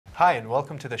Hi, and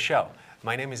welcome to the show.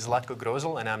 My name is Zlatko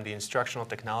Grozl, and I'm the Instructional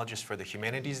Technologist for the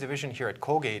Humanities Division here at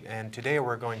Colgate. And today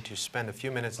we're going to spend a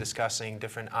few minutes discussing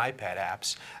different iPad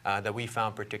apps that we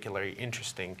found particularly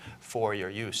interesting for your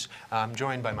use. I'm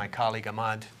joined by my colleague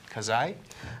Ahmad. Khazaee.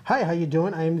 Hi, how you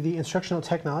doing? I am the Instructional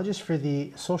Technologist for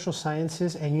the Social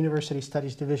Sciences and University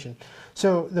Studies Division.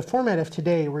 So the format of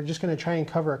today, we're just going to try and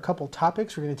cover a couple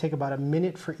topics. We're going to take about a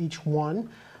minute for each one,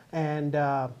 and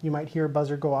you might hear a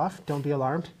buzzer go off. Don't be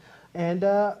alarmed. And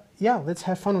yeah, let's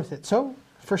have fun with it. So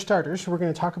for starters, we're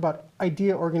going to talk about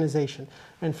idea organization.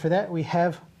 And for that, we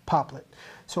have Poplet.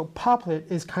 So Poplet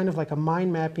is kind of like a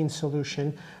mind mapping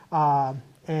solution.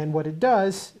 And what it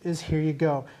does is, here you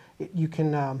go. You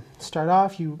can start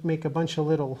off, you make a bunch of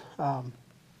little,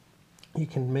 you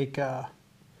can make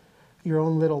your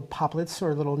own little poplets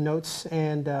or little notes,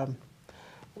 and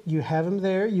you have them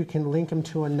there. You can link them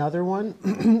to another one,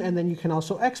 and then you can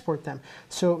also export them.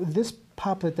 So this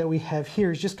Poplet that we have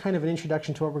here is just kind of an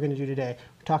introduction to what we're going to do today.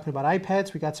 We're talking about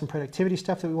iPads. We got some productivity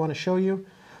stuff that we want to show you.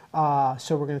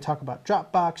 So we're going to talk about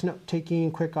Dropbox,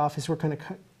 note-taking, QuickOffice. We're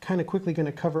kind of quickly going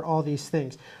to cover all these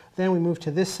things. Then we move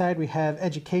to this side. We have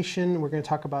education. We're going to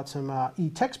talk about some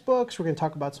e-textbooks. We're going to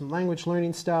talk about some language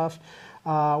learning stuff.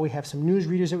 We have some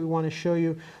newsreaders that we want to show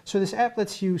you. So this app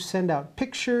lets you send out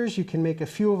pictures. You can make a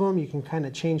few of them. You can kind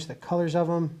of change the colors of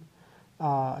them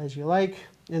as you like.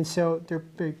 And so they're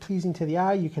very pleasing to the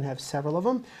eye. You can have several of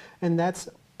them. And that's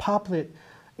Poplet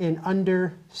in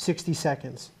under 60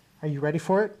 seconds. Are you ready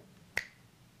for it?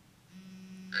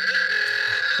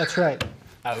 That's right.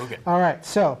 Okay. All right.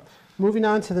 So moving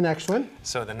on to the next one.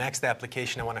 So the next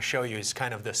application I want to show you is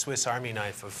kind of the Swiss Army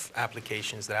knife of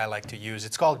applications that I like to use.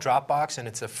 It's called Dropbox, and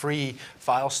it's a free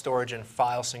file storage and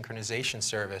file synchronization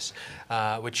service,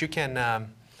 which you can,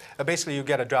 basically you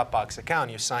get a Dropbox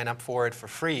account, you sign up for it for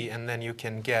free, and then you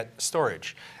can get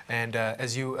storage. And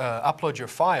as you upload your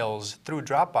files through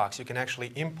Dropbox, you can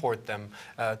actually import them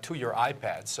to your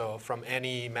iPad. So from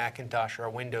any Macintosh or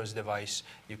Windows device,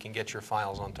 you can get your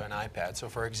files onto an iPad. So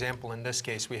for example, in this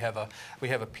case, we have a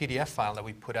PDF file that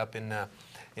we put up in the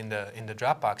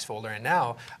Dropbox folder, and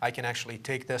now I can actually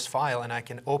take this file and I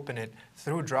can open it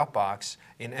through Dropbox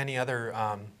in any other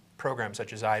program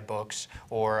such as iBooks,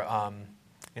 or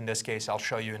in this case, I'll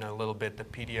show you in a little bit the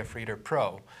PDF Reader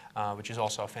Pro, which is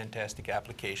also a fantastic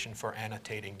application for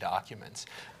annotating documents.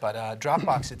 But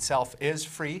Dropbox itself is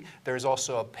free. There's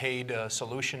also a paid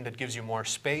solution that gives you more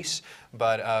space,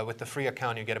 but with the free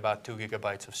account you get about 2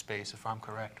 gigabytes of space, if I'm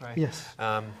correct, right? Yes.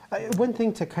 One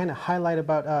thing to kind of highlight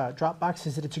about Dropbox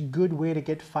is that it's a good way to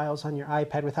get files on your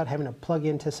iPad without having to plug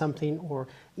into something or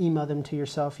email them to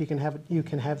yourself. You can have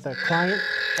the client.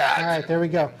 All right, there we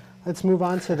go. Let's move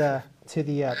on to the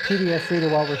PDF reader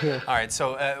while we're here. All right,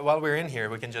 so while we're in here,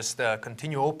 we can just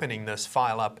continue opening this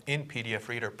file up in PDF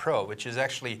Reader Pro, which is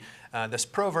actually, this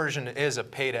Pro version is a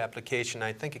paid application.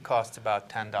 I think it costs about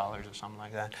 $10 or something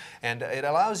like that. And it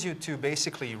allows you to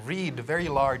basically read very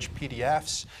large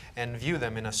PDFs and view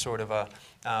them in a sort of a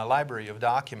library of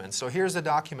documents. So here's the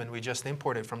document we just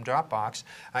imported from Dropbox.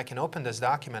 I can open this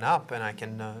document up and I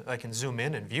can zoom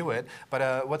in and view it.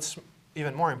 But what's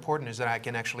even more important is that I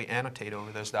can actually annotate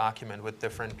over this document with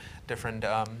different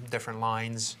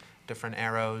lines, different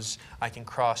arrows. I can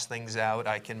cross things out.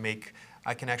 I can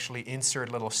actually insert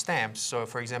little stamps. So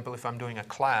for example, if I'm doing a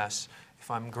class,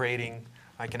 if I'm grading,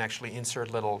 I can actually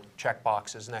insert little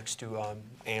checkboxes next to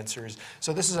answers.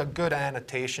 So this is a good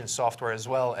annotation software as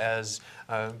well as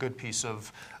a good piece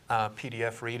of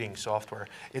PDF reading software.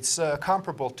 It's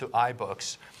comparable to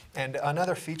iBooks. And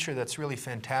another feature that's really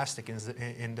fantastic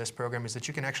in this program is that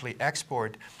you can actually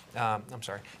export,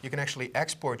 you can actually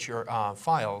export your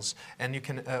files, and you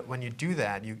can, when you do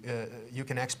that, you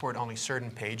can export only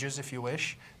certain pages if you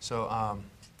wish. So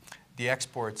the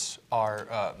exports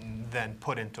are then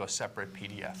put into a separate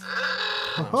PDF.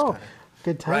 Oh,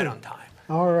 good time. Right on time.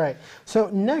 All right. So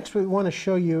next what we want to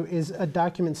show you is a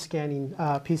document scanning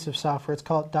piece of software. It's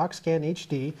called DocScan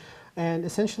HD. And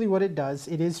essentially what it does,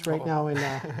 it is right now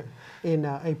in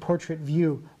a portrait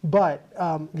view. But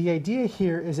the idea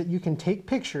here is that you can take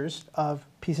pictures of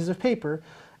pieces of paper,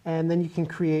 and then you can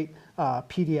create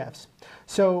PDFs.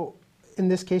 So in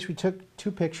this case, we took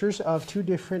 2 pictures of 2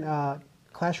 different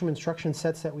classroom instruction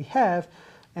sets that we have,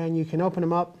 and you can open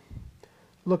them up,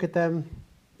 look at them.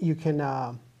 You can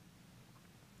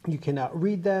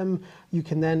read them. You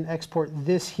can then export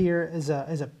this here as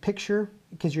a picture,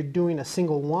 because you're doing a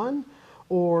single one,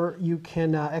 or you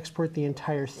can export the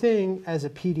entire thing as a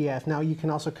PDF. Now you can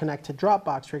also connect to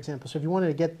Dropbox, for example. So if you wanted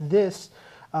to get this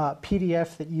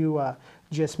PDF that you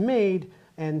just made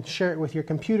and share it with your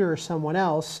computer or someone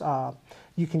else,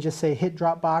 you can just say hit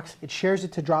Dropbox. It shares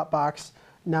it to Dropbox.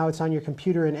 Now it's on your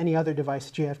computer and any other device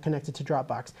that you have connected to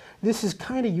Dropbox. This is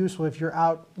kind of useful if you're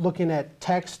out looking at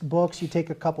text, books, you take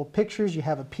a couple pictures, you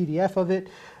have a PDF of it,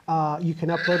 you can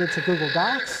upload it to Google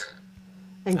Docs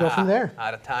and go from there.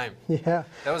 Out of time. Yeah.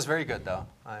 That was very good, though.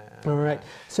 All right.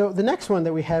 So the next one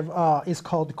that we have is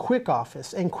called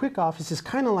QuickOffice. And QuickOffice is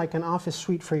kind of like an office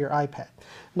suite for your iPad.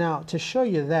 Now, to show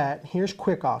you that, here's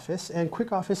QuickOffice. And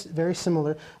QuickOffice, very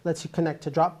similar, lets you connect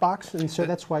to Dropbox. And so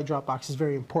that's why Dropbox is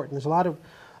very important. There's a lot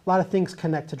of things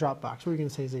connect to Dropbox. What are you going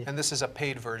to say, Z? And this is a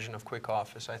paid version of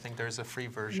QuickOffice. I think there's a free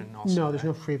version also. No, there's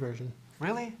no free version.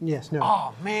 Really? Yes, no.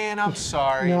 Oh, man, I'm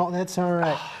sorry. No, that's all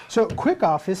right. So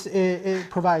QuickOffice, it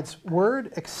provides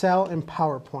Word, Excel, and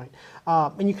PowerPoint.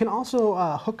 And you can also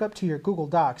hook up to your Google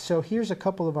Docs. So here's a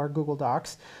couple of our Google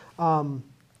Docs.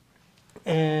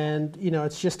 And, you know,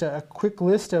 it's just a quick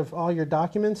list of all your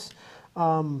documents.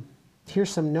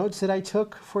 Here's some notes that I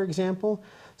took, for example.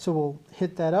 So we'll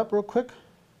hit that up real quick.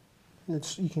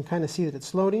 And you can kind of see that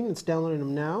it's loading. It's downloading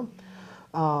them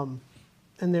now.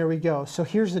 And there we go. So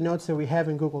here's the notes that we have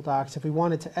in Google Docs. If we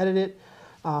wanted to edit it,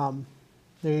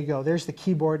 there you go. There's the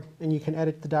keyboard, and you can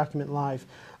edit the document live.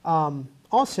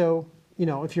 Also, you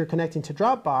know, if you're connecting to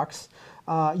Dropbox,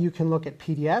 you can look at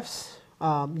PDFs.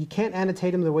 You can't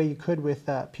annotate them the way you could with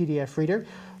PDF Reader,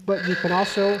 but you can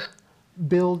also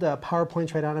build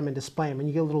PowerPoints right on them and display them, and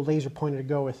you get a little laser pointer to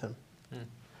go with them.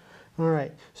 All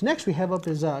right. So next we have up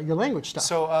is your language stuff.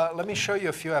 So let me show you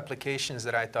a few applications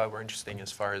that I thought were interesting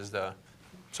as far as the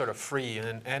sort of free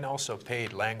and also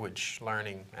paid language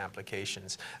learning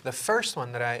applications. The first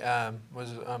one that I where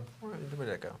did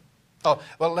that go? Oh,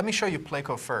 well, let me show you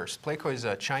Pleco first. Pleco is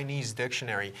a Chinese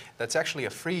dictionary that's actually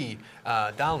a free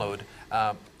download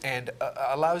and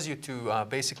allows you to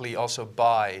basically also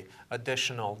buy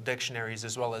additional dictionaries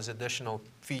as well as additional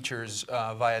features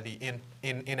via the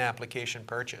in-application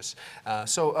purchase.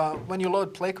 So when you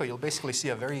load Pleco, you'll basically see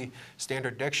a very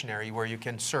standard dictionary where you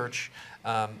can search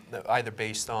either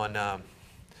based on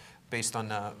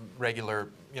regular,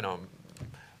 you know,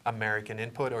 American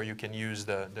input, or you can use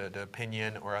the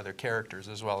opinion or other characters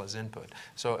as well as input.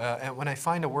 So and when I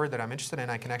find a word that I'm interested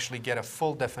in, I can actually get a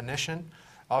full definition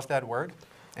of that word,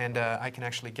 and I can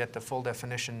actually get the full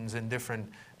definitions in different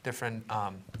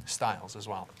styles as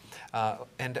well.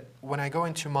 And when I go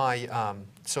into my,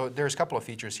 so there's a couple of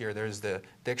features here. There's the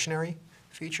dictionary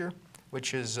feature,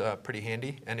 which is pretty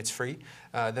handy, and it's free.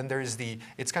 Then there's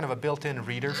it's kind of a built-in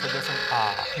reader for different,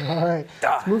 All right,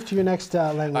 let's move to your next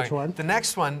language one. The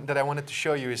next one that I wanted to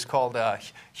show you is called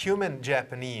Human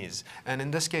Japanese. And in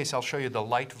this case, I'll show you the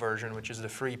light version, which is the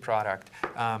free product.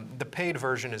 The paid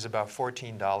version is about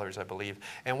 $14, I believe.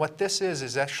 And what this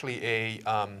is actually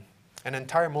an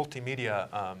entire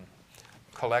multimedia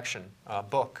collection,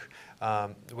 book,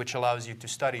 which allows you to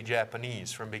study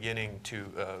Japanese from beginning to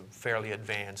fairly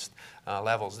advanced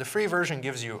levels. The free version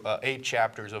gives you 8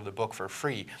 chapters of the book for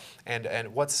free. And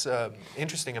what's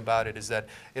interesting about it is that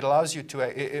it allows you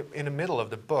to, in the middle of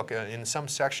the book, in some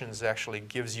sections, it actually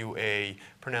gives you a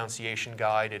pronunciation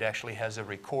guide. It actually has a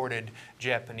recorded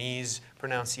Japanese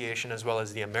pronunciation as well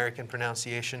as the American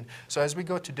pronunciation. So as we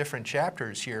go to different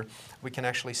chapters here, we can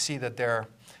actually see that there are a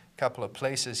couple of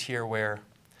places here where,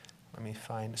 let me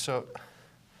find, so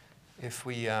if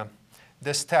we,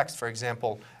 this text, for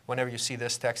example, whenever you see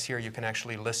this text here, you can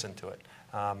actually listen to it.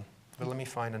 But let me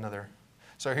find another.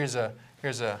 So here's a,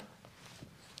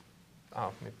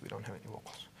 oh, maybe we don't have any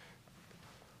vocals.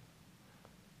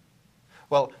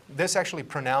 Well, this actually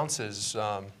pronounces,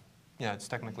 yeah, it's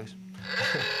technically,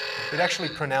 it actually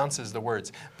pronounces the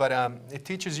words, but it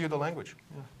teaches you the language.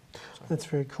 Yeah, so. That's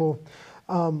very cool.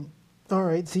 All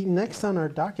right, see, next on our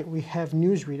docket we have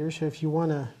newsreader, so if you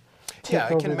want to take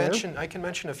over there. I can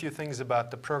mention a few things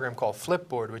about the program called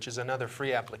Flipboard, which is another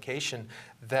free application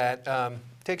that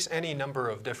takes any number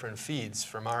of different feeds,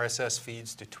 from RSS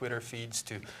feeds to Twitter feeds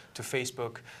to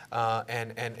Facebook,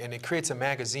 and it creates a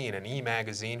magazine, an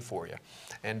e-magazine for you.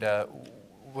 And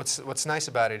what's nice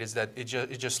about it is that it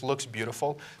just looks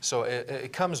beautiful. So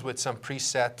it comes with some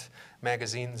preset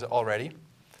magazines already.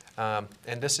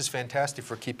 And this is fantastic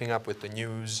for keeping up with the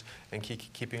news and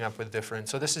keeping up with different.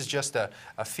 So this is just a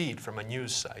feed from a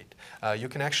news site. You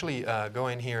can actually go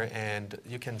in here and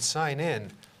you can sign in.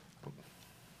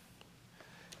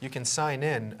 You can sign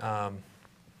in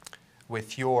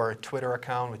with your Twitter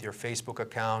account, with your Facebook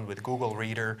account, with Google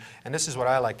Reader. And this is what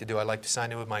I like to do. I like to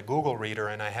sign in with my Google Reader,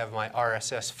 and I have my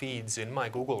RSS feeds in my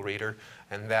Google Reader,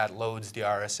 and that loads the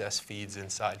RSS feeds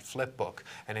inside Flipbook,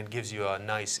 and it gives you a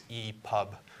nice EPUB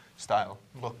style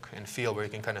look and feel where you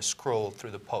can kind of scroll through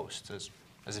the posts as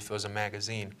as if it was a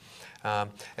magazine.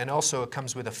 And also it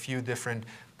comes with a few different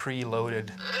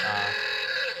preloaded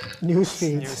news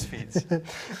feeds. News feeds.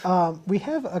 We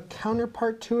have a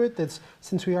counterpart to it that's,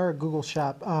 since we are a Google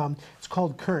shop, it's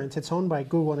called Currents. It's owned by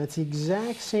Google, and it's the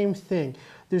exact same thing.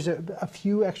 There's a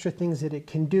few extra things that it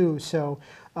can do. So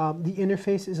the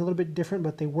interface is a little bit different,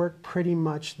 but they work pretty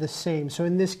much the same. So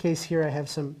in this case here, I have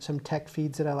some tech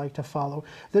feeds that I like to follow.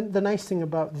 The nice thing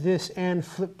about this and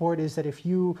Flipboard is that if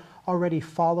you already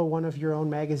follow one of your own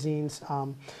magazines,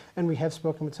 and we have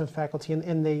spoken with some faculty,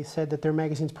 and they said that their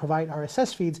magazines provide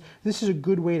RSS feeds, this is a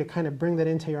good way to kind of bring that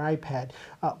into your iPad.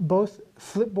 Both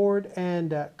Flipboard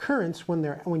and Currents, when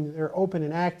they're open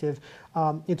and active,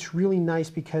 it's really nice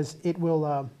because it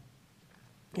will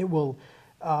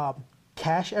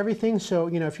cache everything. So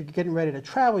if you're getting ready to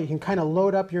travel, you can kind of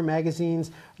load up your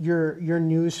magazines, your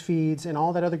news feeds, and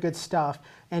all that other good stuff,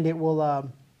 and it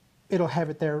will it'll have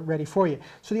it there ready for you.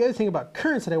 So the other thing about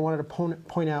Currents that I wanted to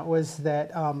point out was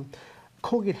that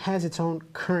Colgate has its own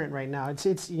Current right now. It's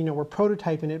we're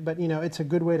prototyping it, but it's a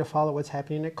good way to follow what's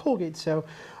happening at Colgate. So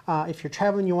if you're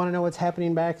traveling, you want to know what's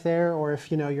happening back there, or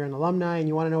if you're an alumni and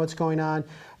you want to know what's going on,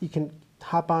 you can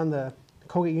hop on the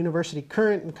Colgate University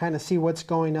Current and kind of see what's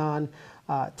going on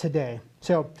today.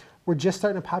 So we're just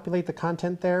starting to populate the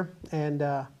content there, and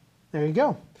there you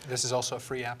go. This is also a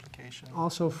free application.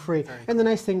 Also free. And the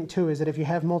nice thing too is that if you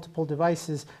have multiple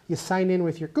devices, you sign in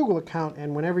with your Google account,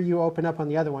 and whenever you open up on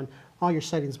the other one, all your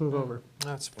settings move over.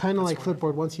 That's kind of like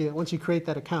wonderful. Flipboard. Once you create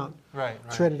that account, right.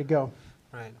 It's ready to go.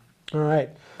 Right. All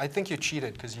right. I think you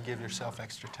cheated because you gave yourself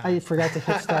extra time. I forgot to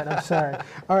hit start. I'm sorry.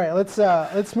 All right.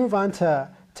 Let's move on to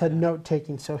note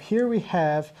taking. So here we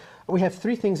have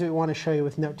three things that we want to show you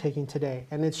with note taking today,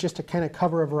 and it's just to kind of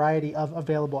cover a variety of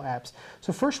available apps.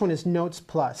 So first one is Notes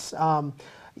Plus.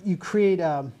 You create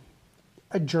a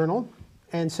journal,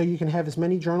 and so you can have as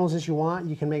many journals as you want.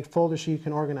 You can make folders so you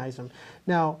can organize them.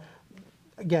 Now,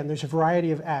 again, there's a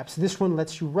variety of apps. This one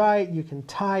lets you write, you can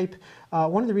type.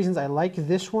 One of the reasons I like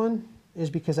this one is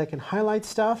because I can highlight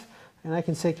stuff, and I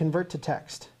can say convert to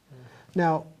text.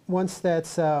 Now, once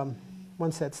that's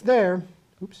there,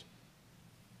 oops.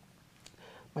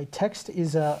 My text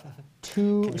is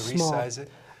too Can you small. resize it?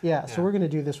 Yeah, so we're going to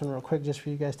do this one real quick just for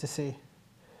you guys to see.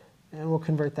 And we'll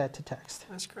convert that to text.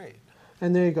 That's great.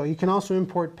 And there you go. You can also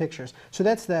import pictures. So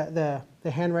that's the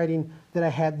handwriting that I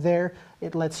had there.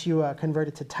 It lets you convert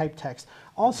it to typed text.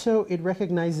 Also, it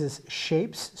recognizes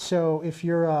shapes. So if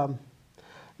you're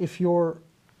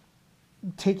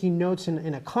taking notes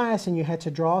in a class and you had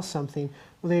to draw something,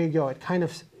 well, there you go.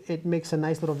 It makes a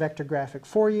nice little vector graphic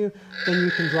for you. Then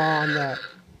you can draw on that.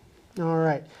 All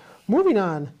right. Moving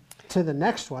on to the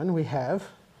next one we have.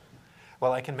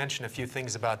 Well, I can mention a few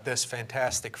things about this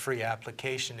fantastic free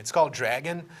application. It's called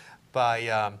Dragon by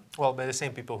the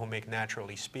same people who make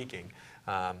Naturally Speaking.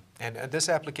 And this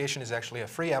application is actually a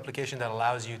free application that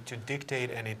allows you to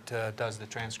dictate, and it does the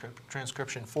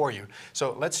transcription for you.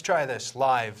 So let's try this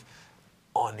live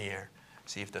on the air,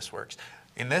 see if this works.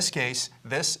 In this case,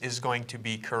 this is going to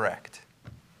be correct.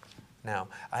 Now,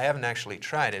 I haven't actually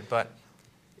tried it, but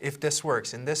if this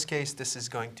works, in this case, this is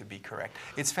going to be correct.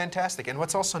 It's fantastic. And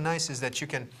what's also nice is that you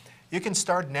can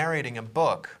start narrating a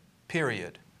book,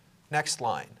 period. Next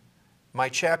line. My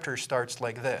chapter starts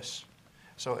like this.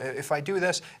 So if I do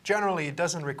this, generally it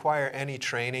doesn't require any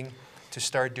training to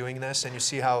start doing this, and you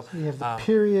see how you have the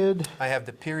period. I have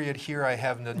the period here. I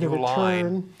have the new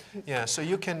line. Yeah, so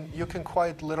you can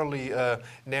quite literally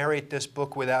narrate this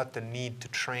book without the need to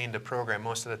train the program.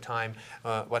 Most of the time,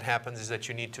 what happens is that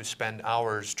you need to spend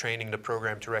hours training the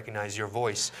program to recognize your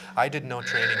voice. I did no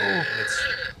training, and it's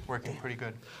working pretty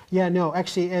good. Yeah, no,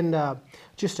 actually, and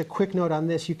just a quick note on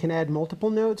this: you can add multiple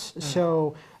notes.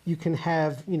 So you can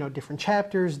have different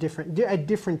chapters, at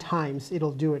different times.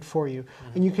 It'll do it for you,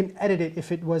 and you can edit it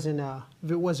if it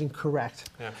wasn't correct.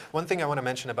 Yeah. One thing I want to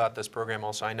mention about this program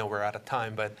also, I know we're out of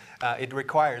time, but it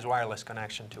requires wireless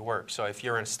connection to work. So if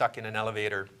you're stuck in an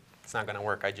elevator, it's not going to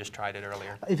work. I just tried it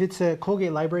earlier. If it's a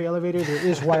Colgate Library elevator, there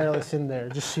is wireless in there,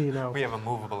 just so you know. We have a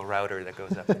movable router that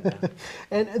goes up and down.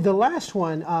 And the last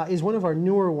one is one of our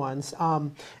newer ones,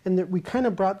 and we kind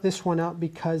of brought this one up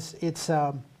because it's.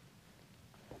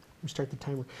 Let me start the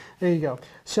timer. There you go.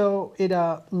 So it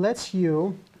lets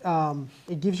you,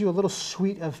 it gives you a little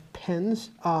suite of pens.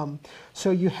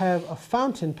 So you have a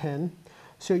fountain pen,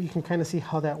 so you can kind of see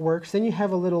how that works. Then you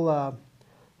have a little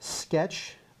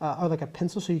sketch, or like a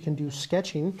pencil, so you can do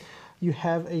sketching. You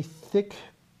have a thick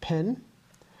pen.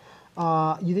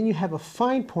 Then you have a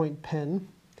fine point pen.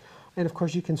 And of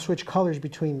course you can switch colors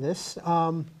between this.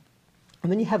 And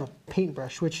then you have a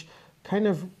paintbrush, which kind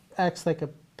of acts like a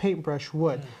paintbrush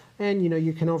would. and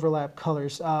you can overlap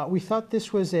colors. We thought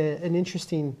this was an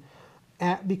interesting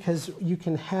app because you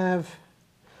can have,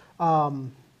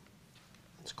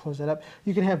 let's close that up,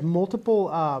 you can have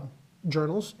multiple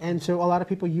journals, and so a lot of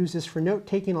people use this for note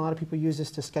taking, a lot of people use this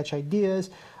to sketch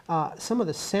ideas. Some of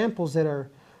the samples that are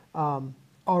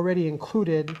already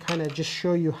included kind of just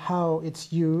show you how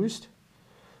it's used.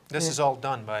 This is all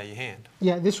done by hand.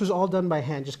 Yeah, this was all done by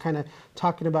hand, just kind of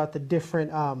talking about the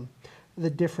different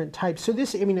types. So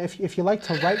this, I mean, if you like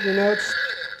to write your notes,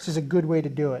 this is a good way to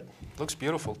do it. Looks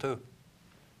beautiful too.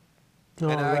 All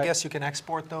And right. I guess you can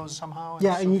export those somehow?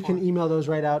 Yeah, so and you forth? can email those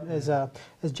right out as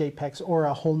JPEGs or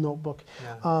a whole notebook.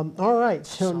 Yeah. All right,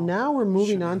 so now we're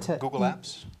moving on to Google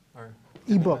Apps? Or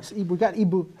eBooks. We got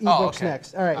ebooks okay.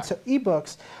 next. All right, so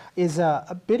ebooks is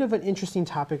a bit of an interesting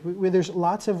topic. There's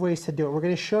lots of ways to do it. We're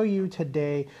going to show you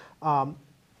today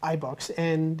iBooks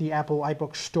and the Apple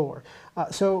iBook Store.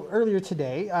 So earlier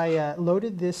today, I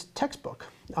loaded this textbook,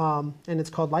 and it's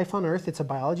called Life on Earth. It's a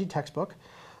biology textbook,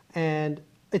 and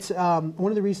it's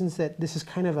one of the reasons that this is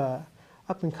kind of a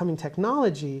up-and-coming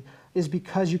technology is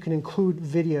because you can include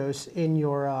videos in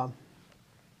your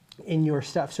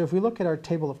stuff. So if we look at our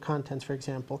table of contents, for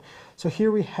example, so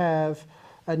here we have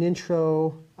an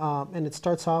intro, and it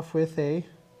starts off with a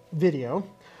video.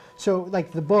 So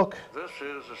like the book. This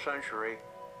is a century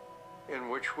in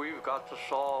which we've got to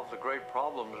solve the great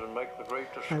problems and make the great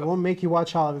I discoveries. won't make you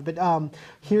watch all of it, but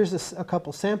here's a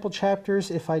couple sample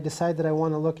chapters. If I decide that I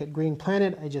want to look at Green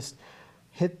Planet, I just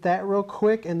hit that real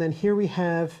quick, and then here we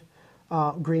have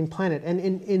Green Planet. And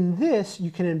in this,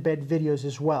 you can embed videos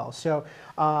as well. So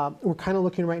we're kind of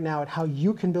looking right now at how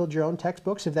you can build your own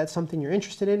textbooks if that's something you're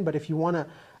interested in, but if you want to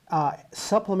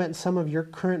supplement some of your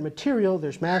current material,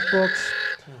 there's math books,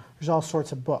 there's all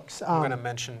sorts of books. I'm going to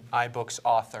mention iBooks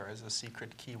author as a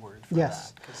secret keyword for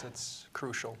that, because it's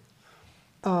crucial.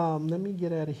 Let me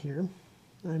get out of here.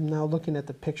 I'm now looking at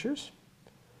the pictures,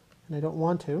 and I don't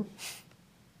want to.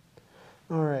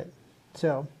 All right,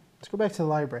 so let's go back to the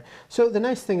library. So the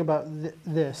nice thing about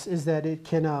this is that it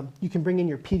can you can bring in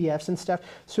your PDFs and stuff.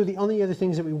 So the only other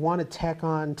things that we want to tack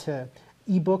on to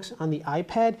ebooks on the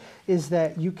iPad is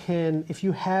that you can, if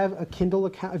you have a Kindle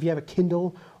account, if you have a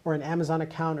Kindle or an Amazon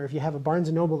account, or if you have a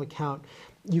Barnes & Noble account,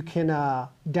 you can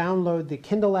download the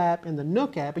Kindle app and the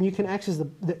Nook app, and you can access the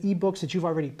ebooks that you've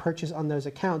already purchased on those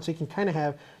accounts. So you can kind of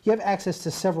have access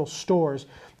to several stores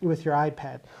with your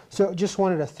iPad. So just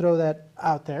wanted to throw that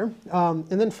out there. And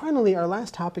then finally, our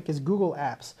last topic is Google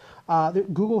Apps.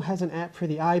 Google has an app for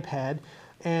the iPad,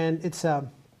 and it's an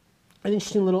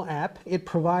interesting little app. It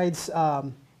provides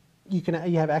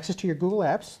you have access to your Google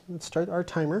Apps. Let's start our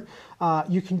timer.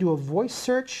 You can do a voice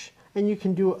search, and you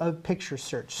can do a picture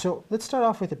search. So let's start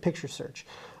off with a picture search.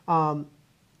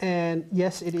 And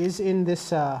yes, it is in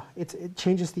this, it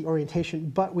changes the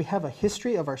orientation, but we have a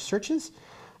history of our searches.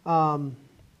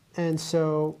 And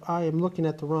so I am looking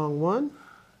at the wrong one.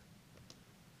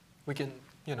 We can,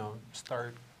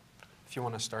 start, if you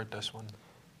want to start this one.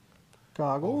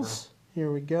 Goggles.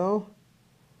 Here we go.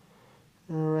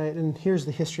 All right, and here's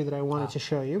the history that I wanted to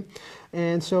show you.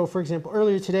 And so, for example,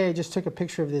 earlier today I just took a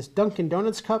picture of this Dunkin'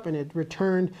 Donuts cup, and it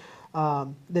returned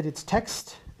that it's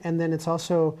text, and then it's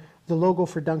also the logo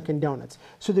for Dunkin' Donuts.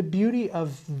 So the beauty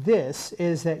of this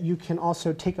is that you can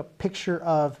also take a picture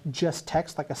of just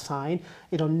text, like a sign.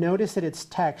 It'll notice that it's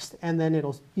text, and then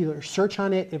it'll either search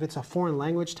on it. If it's a foreign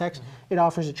language text, it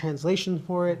offers a translation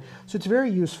for it. So it's very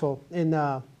useful in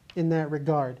that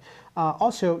regard.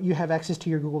 Also, you have access to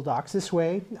your Google Docs this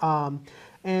way.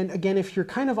 And again, if you're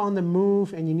kind of on the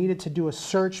move and you needed to do a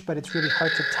search, but it's really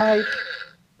hard to type,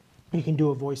 you can do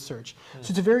a voice search.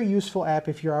 So it's a very useful app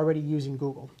if you're already using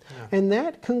Google. And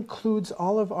that concludes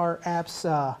all of our apps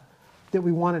that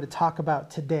we wanted to talk about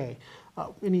today.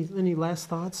 Any last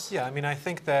thoughts? Yeah, I mean, I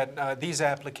think that these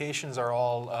applications are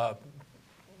all,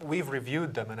 we've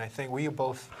reviewed them, and I think we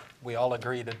all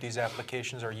agree that these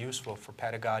applications are useful for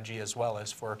pedagogy as well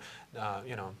as for,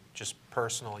 just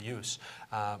personal use.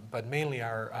 But mainly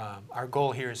our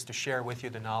goal here is to share with you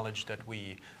the knowledge that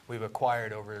we've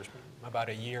acquired over about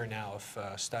a year now of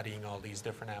studying all these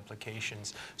different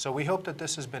applications. So we hope that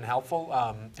this has been helpful,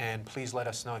 and please let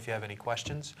us know if you have any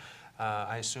questions.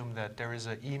 I assume that there is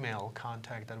an email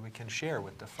contact that we can share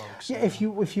with the folks. Yeah, if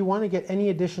you want to get any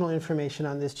additional information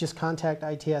on this, just contact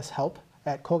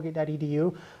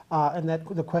itshelp@colgate.edu, and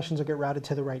the questions will get routed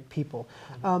to the right people.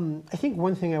 I think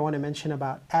one thing I want to mention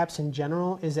about apps in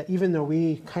general is that even though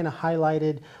we kind of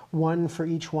highlighted one for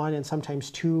each one and sometimes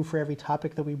two for every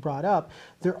topic that we brought up,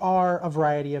 there are a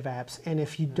variety of apps. And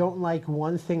if you don't like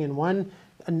one thing in one,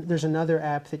 there's another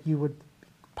app that you would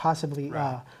possibly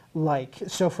like.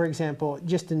 So for example,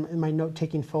 just in my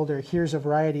note-taking folder, here's a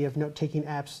variety of note-taking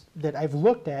apps that I've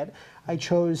looked at. I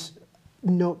chose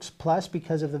Notes Plus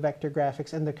because of the vector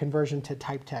graphics and the conversion to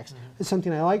type text. It's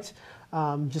something I liked,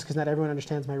 just because not everyone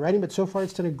understands my writing, but so far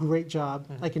it's done a great job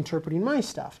like interpreting my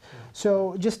stuff.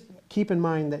 So just keep in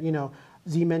mind that, you know,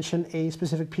 Z mentioned a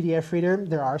specific PDF reader.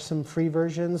 There are some free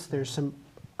versions. There's some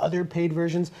other paid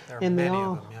versions, and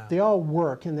they all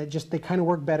work, and they kind of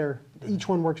work better. Each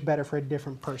one works better for a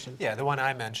different person. Yeah, the one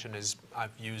I mentioned is I've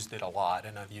used it a lot,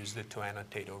 and I've used it to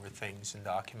annotate over things in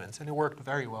documents, and it worked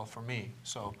very well for me.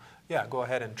 So yeah, go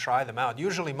ahead and try them out.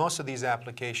 Usually most of these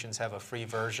applications have a free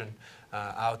version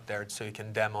out there, so you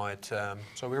can demo it.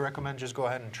 So we recommend just go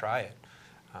ahead and try it.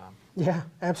 Yeah,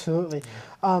 absolutely.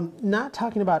 Not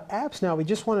talking about apps now, we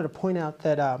just wanted to point out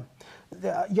that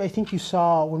I think you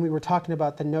saw when we were talking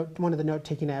about one of the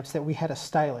note-taking apps that we had a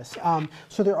stylus.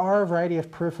 So there are a variety of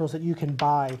peripherals that you can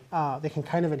buy that can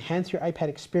kind of enhance your iPad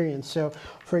experience. So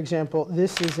for example,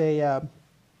 this is a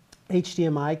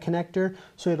HDMI connector,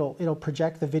 so it'll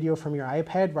project the video from your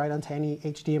iPad right onto any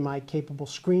HDMI capable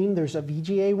screen. There's a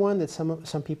VGA one that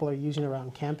some people are using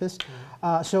around campus.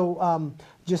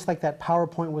 Just like that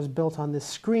PowerPoint was built on this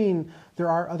screen, there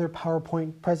are other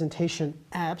PowerPoint presentation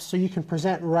apps, so you can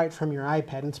present right from your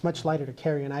iPad, and it's much lighter to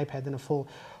carry an iPad than a full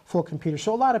computer.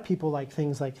 So a lot of people like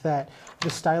things like that. The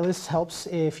stylus helps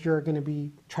if you're going to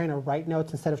be trying to write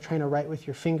notes instead of trying to write with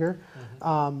your finger.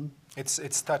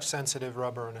 It's touch-sensitive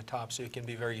rubber on the top, so you can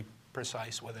be very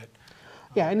precise with it.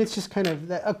 Yeah, and it's just kind of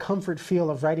a comfort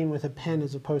feel of writing with a pen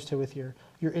as opposed to with your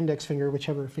index finger,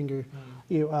 whichever finger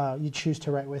you choose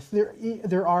to write with.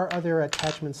 There are other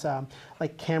attachments,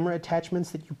 like camera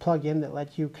attachments that you plug in that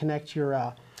let you connect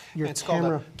your it's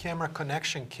camera. called a camera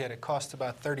connection kit. It costs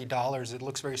about $30. It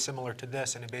looks very similar to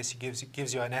this, and it basically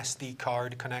gives you an SD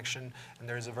card connection, and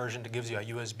there's a version that gives you a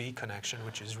USB connection,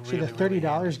 which is really, See, the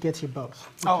 $30 gets you both.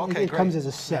 Oh, okay, It great. comes as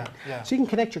a set. Yeah. So you can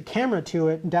connect your camera to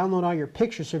it and download all your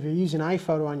pictures. So if you're using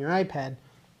iPhoto on your iPad,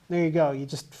 there you go. You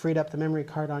just freed up the memory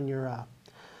card on your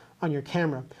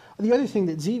camera. The other thing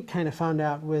that Z kind of found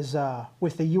out was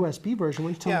with the USB version.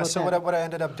 Why don't you tell me about so that? what I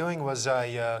ended up doing was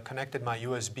I connected my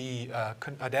USB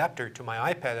adapter to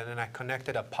my iPad, and then I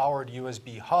connected a powered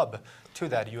USB hub to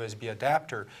that USB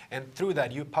adapter. And through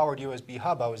that powered USB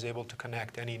hub, I was able to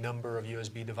connect any number of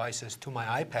USB devices to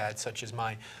my iPad, such as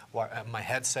my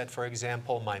headset, for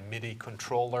example, my MIDI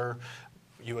controller,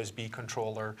 USB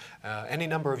controller, any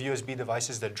number of USB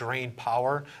devices that drain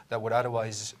power that would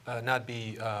otherwise not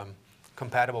be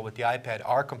compatible with the iPad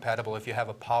are compatible if you have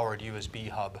a powered USB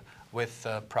hub with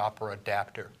a proper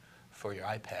adapter for your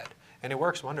iPad, and it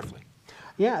works wonderfully.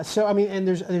 Yeah, so I mean, and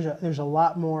there's a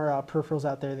lot more peripherals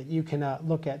out there that you can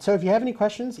look at. So if you have any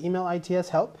questions, email ITS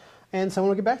help, and someone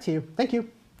will get back to you. Thank you.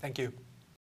 Thank you.